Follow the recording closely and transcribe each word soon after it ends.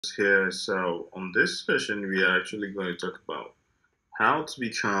Here. So, on this session, we are actually going to talk about how to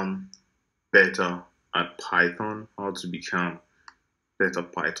become better at Python, how to become better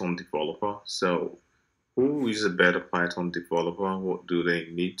Python developer. So, who is a better Python developer? What do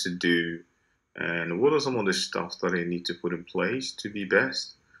they need to do? And what are some of the stuff that they need to put in place to be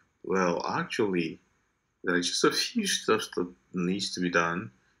best? Well, actually, there are just a few stuff that needs to be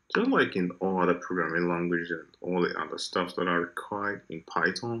done, just like in all other programming languages and all the other stuff that are required in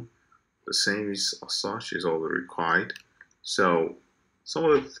Python. The same is as such is all required. So some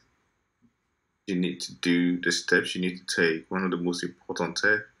of the you need to do, the steps you need to take, one of the most important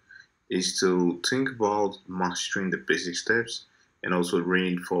steps is to think about mastering the basic steps and also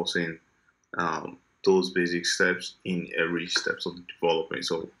reinforcing um, those basic steps in every steps of the development.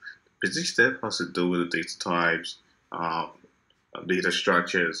 So the basic step has to do with the data types, um, data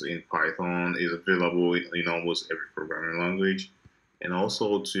structures in Python is available in almost every programming language, and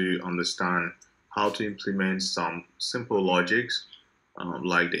also to understand how to implement some simple logics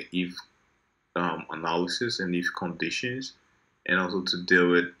like the if analysis and if conditions, and also to deal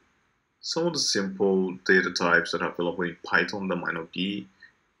with some of the simple data types that are available in Python that might not be.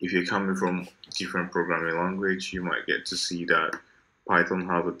 If you're coming from different programming language, you might get to see that Python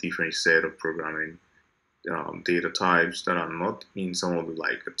have a different set of programming data types that are not in some of the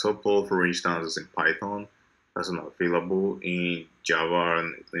like a tuple, for instance, is in Python. That's not available in Java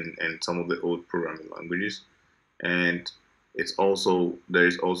and some of the old programming languages. And it's also there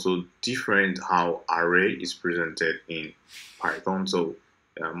is also different how array is presented in Python. So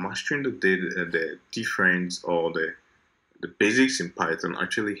mastering the data, the difference or the basics in Python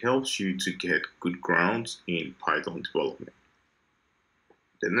actually helps you to get good grounds in Python development.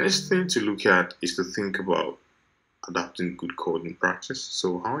 The next thing to look at is to think about adapting good coding practice.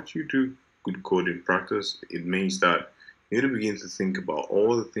 So, how do you do good coding practice? It means that you need to begin to think about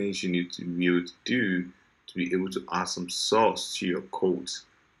all the things you need to be able to do to be able to add some sauce to your codes.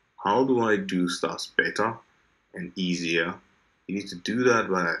 How do I do stuff better and easier? You need to do that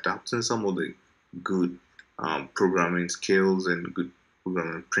by adapting some of the good programming skills and good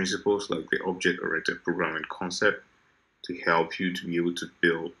programming principles like the object-oriented programming concept to help you to be able to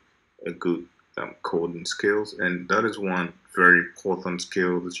build a good coding skills. And that is one very important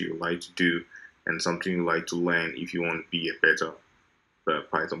skill that you like to do and something you like to learn if you want to be a better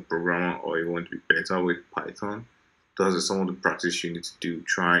Python programmer or you want to be better with Python. Those are some of the practice you need to do.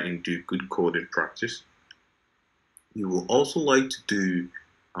 Try and do good coding practice. You will also like to do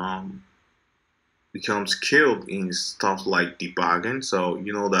um, become skilled in stuff like debugging. So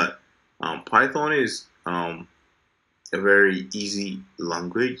you know that Python is a very easy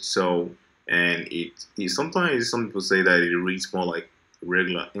language. So and it sometimes some people say that it reads more like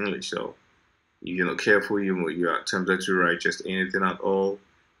regular English. So if you're not careful, you are tempted to write just anything at all,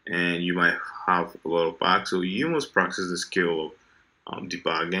 and you might have a lot of bugs. So you must practice the skill of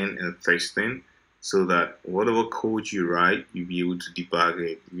debugging and testing, so that whatever code you write, you'll be able to debug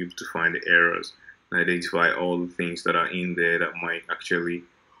it, you'll be able to find the errors and identify all the things that are in there that might actually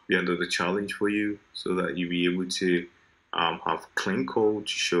be under the challenge for you, so that you'll be able to have clean code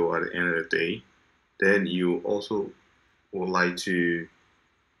to show at the end of the day. Then you also would like to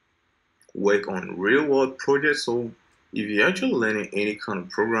work on real world projects. So if you're actually learning any kind of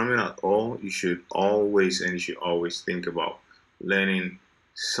programming at all, you should always think about learning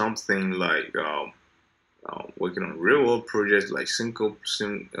something like working on real world projects like simple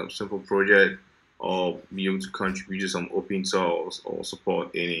project or be able to contribute to some open source or support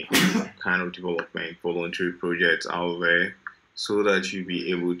any kind of development voluntary projects out there so that you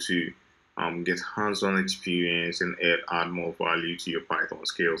be able to get hands-on experience and add more value to your Python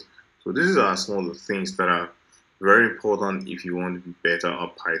skills. So these are some of the things that are very important if you want to be better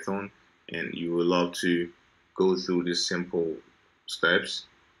at Python and you would love to go through these simple steps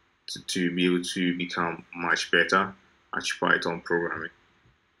to be able to become much better at Python programming.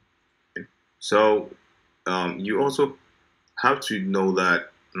 So you also have to know that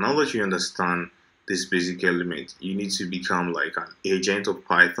now that you understand this basic element, you need to become like an agent of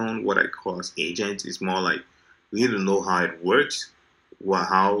Python. What I call as agent is more like you need to know how it works,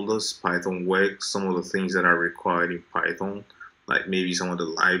 how does Python work, some of the things that are required in Python, like maybe some of the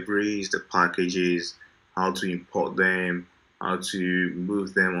libraries, the packages, how to import them, how to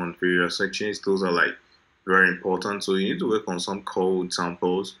move them on various sections. Those are like very important. So you need to work on some code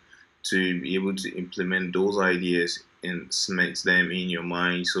samples to be able to implement those ideas and cement them in your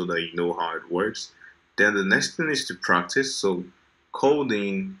mind so that you know how it works. Then the next thing is to practice. So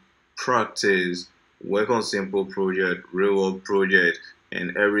coding, practice, work on simple project, real world project,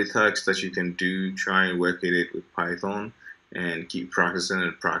 and every task that you can do, try and work at it with Python. and keep practicing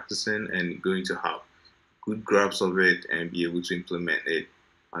and practicing, and going to have good grasp of it and be able to implement it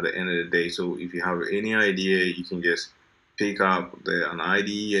at the end of the day. So if you have any idea, you can just pick up an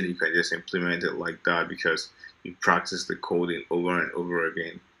idea and you can just implement it like that because you practice the coding over and over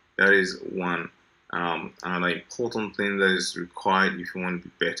again. That is one another important thing that is required if you want to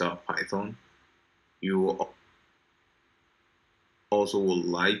be better at Python. You also would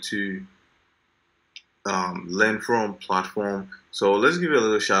like to learn from platform. So let's give a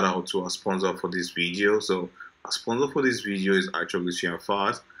little shout out to our sponsor for this video. So our sponsor for this video is actually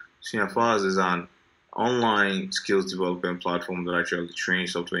StreamFast. StreamFast is an online skills development platform that actually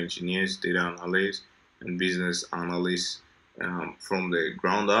trains software engineers, data analysts, and business analysts from the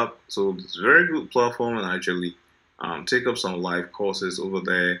ground up. So it's a very good platform, and actually take up some live courses over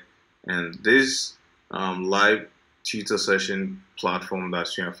there. And this live tutor session platform that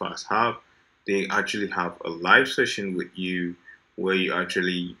StreamFast have, they actually have a live session with you where you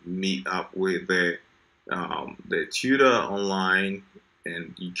actually meet up with the tutor online,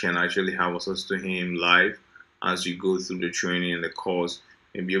 and you can actually have access to him live as you go through the training and the course,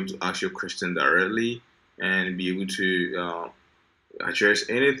 and be able to ask your question directly and be able to address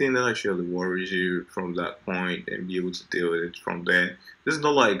anything that actually worries you from that point and be able to deal with it from there. This is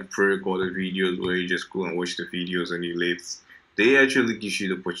not like pre-recorded videos where you just go and watch the videos and you leave. They actually give you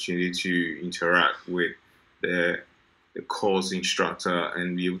the opportunity to interact with the, the course instructor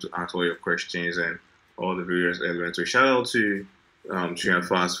and be able to ask all your questions and all the various elements. So shout out to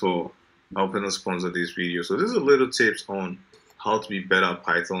TrainFast for helping us sponsor this video. So this is a little tips on how to be better at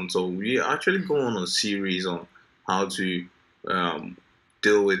Python. So we actually go on a series on how to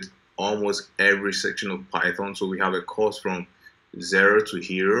deal with almost every section of Python. So we have a course from zero to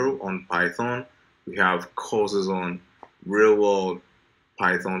hero on Python. We have courses on real world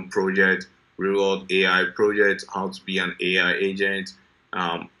Python project, real world AI project, how to be an AI agent,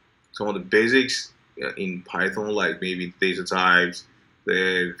 some of the basics in Python, like maybe data types,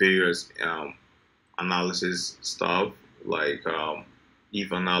 the various analysis stuff like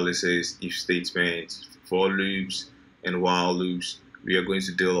if analysis, if statements, for loops, and while loops. We are going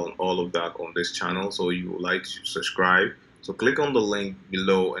to deal on all of that on this channel. So you would like to subscribe. So click on the link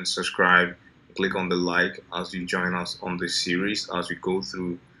below and subscribe. Click on the like as you join us on this series as we go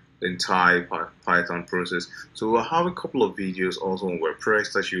through the entire Python process. So we'll have a couple of videos also on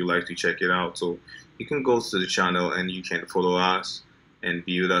WordPress that you would like to check it out. So you can go to the channel and you can follow us and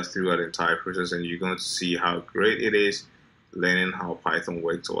be with us throughout the entire process, and you're going to see how great it is learning how Python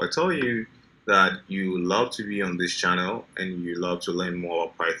works. So I tell you that you love to be on this channel and you love to learn more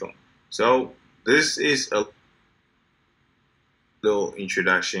about Python. So this is a little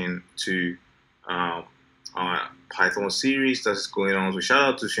introduction to our Python series that's going on. So shout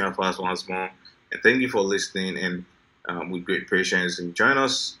out to StreamFast once more, and thank you for listening, and with great patience, and join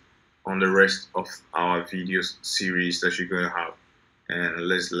us on the rest of our videos series that you're going to have, and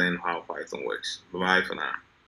let's learn how Python works. Bye bye for now.